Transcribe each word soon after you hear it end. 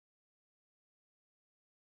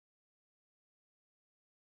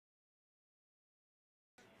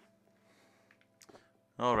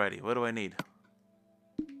Alrighty, what do I need?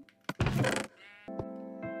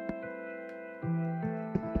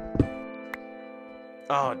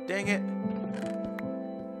 Oh, dang it!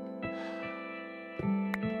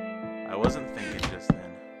 I wasn't thinking just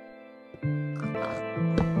then.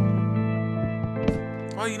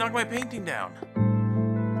 Oh, you knocked my painting down!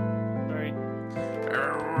 Sorry.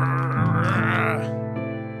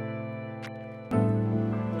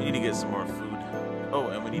 We need to get some more food. Oh,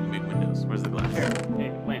 and we need to make windows. Where's the glass? Here.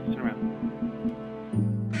 Hey, Lance, turn around.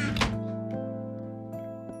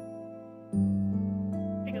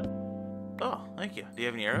 Here you go. Oh, thank you. Do you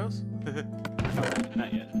have any arrows?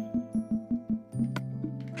 Not yet.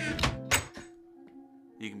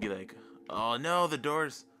 You can be like, oh no, the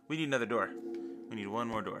doors. We need another door. We need one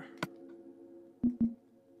more door.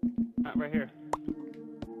 Not right here.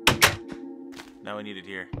 Now we need it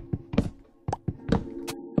here.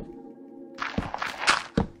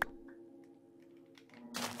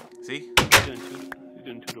 See? You're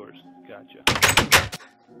doing two doors. Gotcha.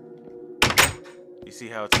 You see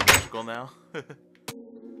how it's symmetrical now?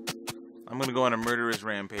 I'm gonna go on a murderous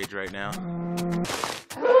rampage right now.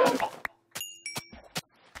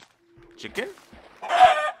 Chicken?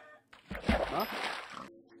 Huh?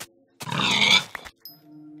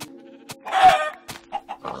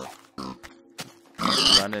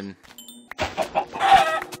 Running.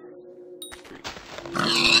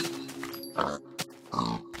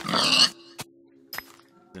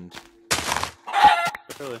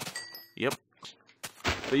 Really? Yep.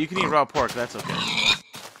 But you can eat raw pork, that's okay.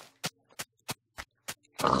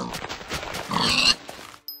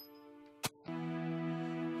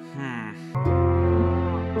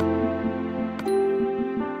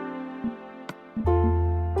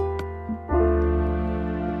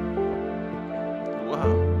 Wow.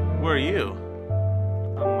 Where are you?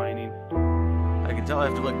 I'm mining. I can tell I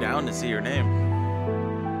have to look down to see your name.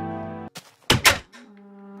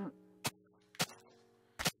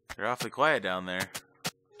 You're awfully quiet down there.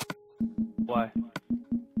 Why?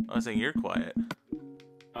 I was saying you're quiet.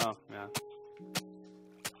 Oh, yeah.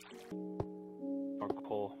 Or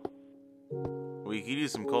coal. We could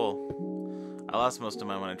use some coal. I lost most of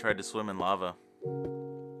mine when I tried to swim in lava.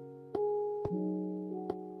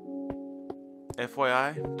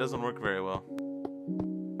 FYI, doesn't work very well.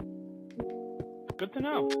 Good to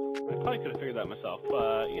know. I probably could have figured that myself,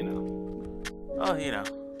 but you know. Oh, you know.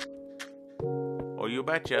 Oh, you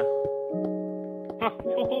betcha.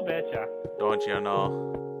 You betcha. Don't you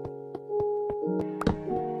know?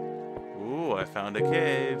 Ooh, I found a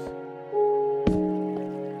cave.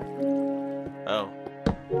 Oh.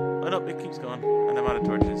 Oh no, it keeps going. And I'm out of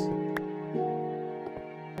torches.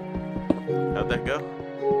 How'd that go?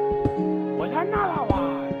 What's another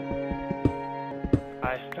one?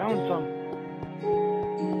 I found some.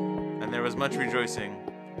 And there was much rejoicing.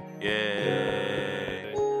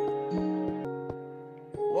 Yay.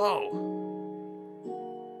 Whoa.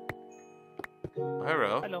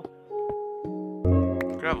 Pyro. Hello.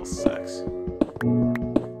 Gravel sucks.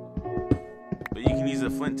 But you can use a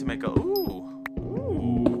flint to make a... Ooh.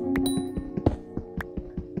 Ooh.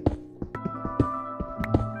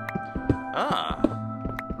 Ah.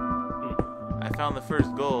 I found the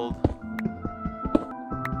first gold.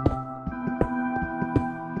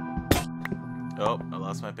 Oh, I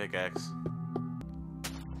lost my pickaxe.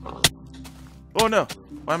 Oh no!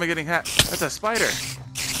 Why am I getting hacked? That's a spider!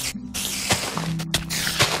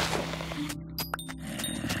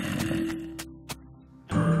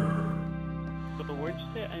 So where'd you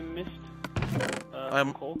say I missed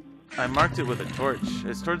coal? I marked it with a torch.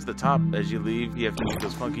 It's towards the top as you leave. You have to make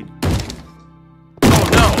those funky... Oh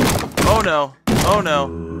no! Oh no! Oh no!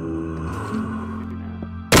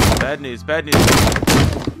 Bad news, bad news.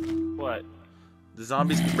 What? The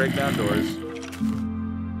zombies can break down doors.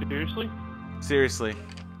 Seriously? Seriously.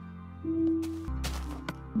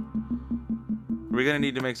 We're gonna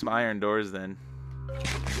need to make some iron doors then.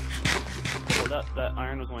 Well, that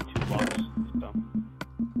iron was only 2 blocks, so...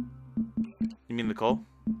 You mean the coal?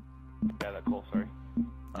 Yeah, that coal, sorry.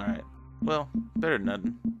 Alright. Well, better than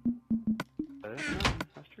nothing.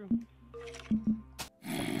 That's true.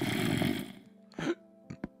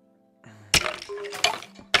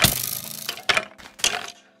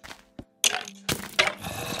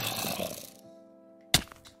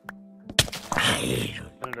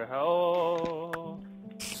 Senator, how?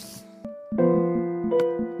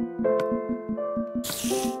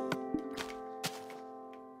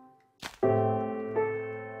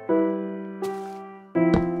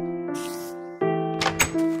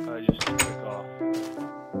 Just click off.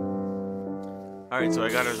 Alright, so I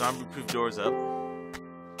got our zombie-proof doors up.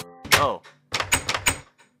 Oh.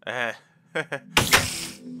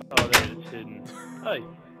 Hey,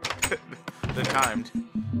 The kind.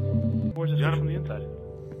 where's the You switch gotta- from the inside?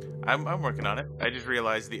 I'm working on it. I just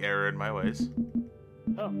realized the error in my ways.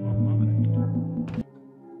 Oh, okay.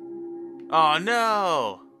 Oh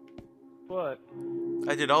no! What?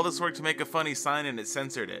 I did all this work to make a funny sign and it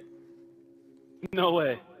censored it. No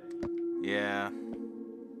way. Yeah.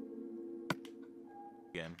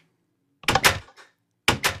 Again.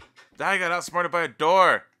 I got outsmarted by a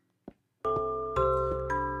door!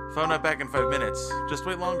 Phone not back in 5 minutes. Just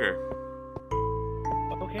wait longer.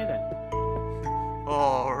 Okay then.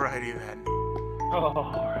 Alrighty then. Oh,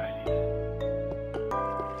 alrighty.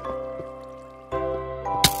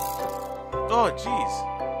 Oh, jeez.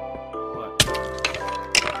 What?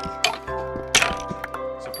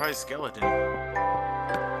 Surprise skeleton. I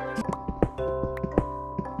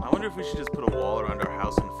wonder if we should just put a wall around our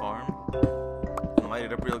house and farm and light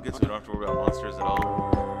it up real good so we don't have to worry about monsters at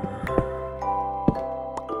all.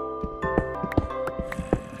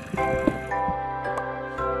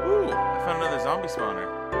 Ooh, I found another zombie spawner.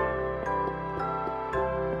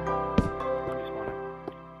 Zombie spawner.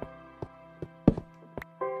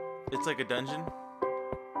 It's like a dungeon.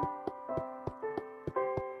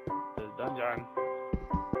 The dungeon.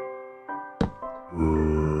 Ooh,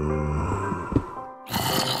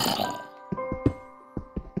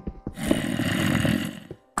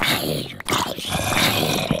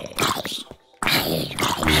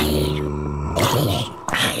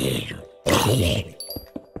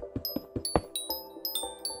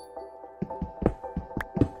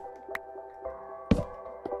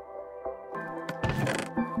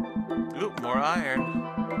 more iron.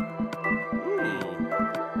 Ooh,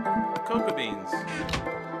 cocoa beans.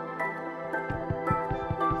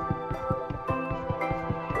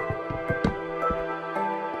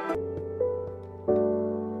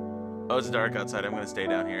 Oh, it's dark outside. I'm gonna stay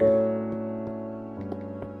down here.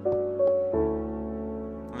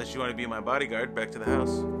 Unless you want to be my bodyguard, back to the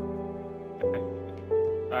house.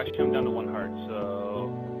 Actually, I'm down to 1 heart,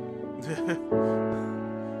 so...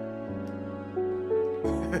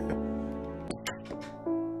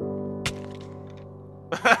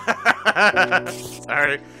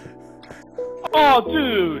 Sorry. Oh,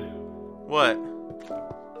 dude! What?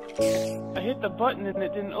 I hit the button and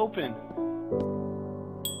it didn't open.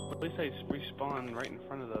 At least I respawned right in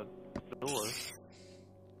front of the door.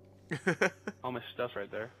 All my stuff right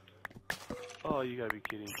there. Oh, you gotta be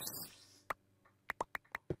kidding.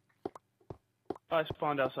 Oh, I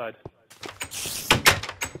spawned outside.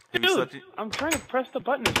 Have you slept in- I'm trying to press the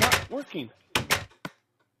button, it's not working.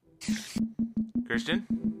 Christian?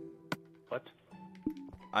 What?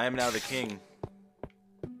 I am now the king.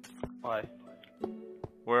 Why?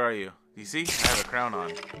 Where are you? You see? I have a crown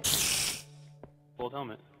on. Gold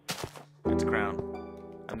helmet. It's a crown.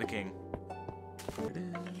 I'm the king.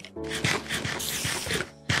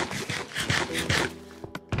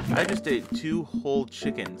 I just ate 2 whole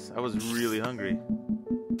chickens. I was really hungry.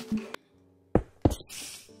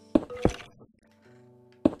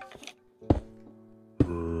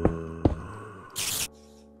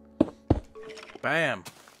 Bam!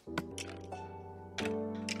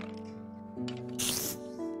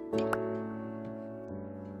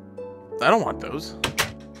 I don't want those.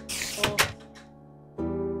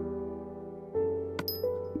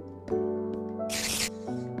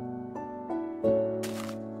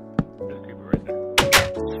 There's a creeper right there.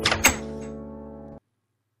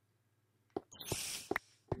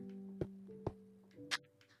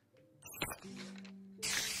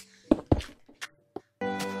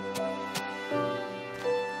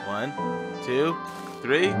 One, 2,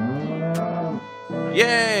 3.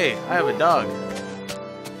 Yay! I have a dog.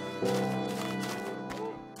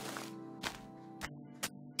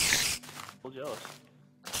 A little jealous.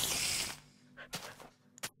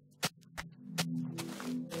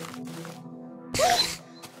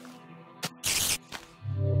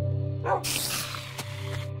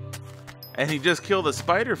 And he just killed a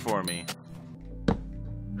spider for me.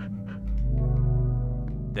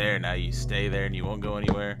 There, now you stay there and you won't go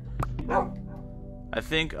anywhere. I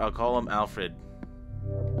think I'll call him Alfred.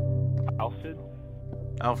 Alfred?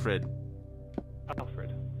 Alfred.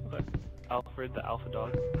 Alfred. Okay. Alfred the alpha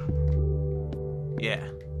dog. Yeah.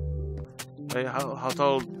 Wait, how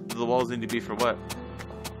tall do the walls need to be for what?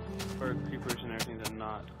 For creepers and everything to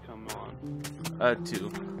not come on. 2.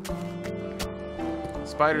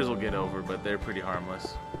 Spiders will get over, but they're pretty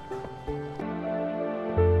harmless.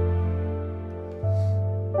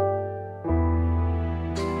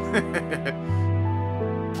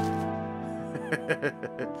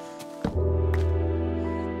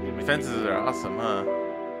 Fences are awesome, huh?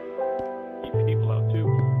 Keep people out too.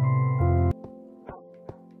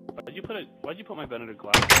 Did you put Why'd you put my Benedict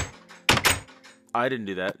glass? I didn't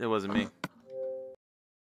do that. It wasn't me.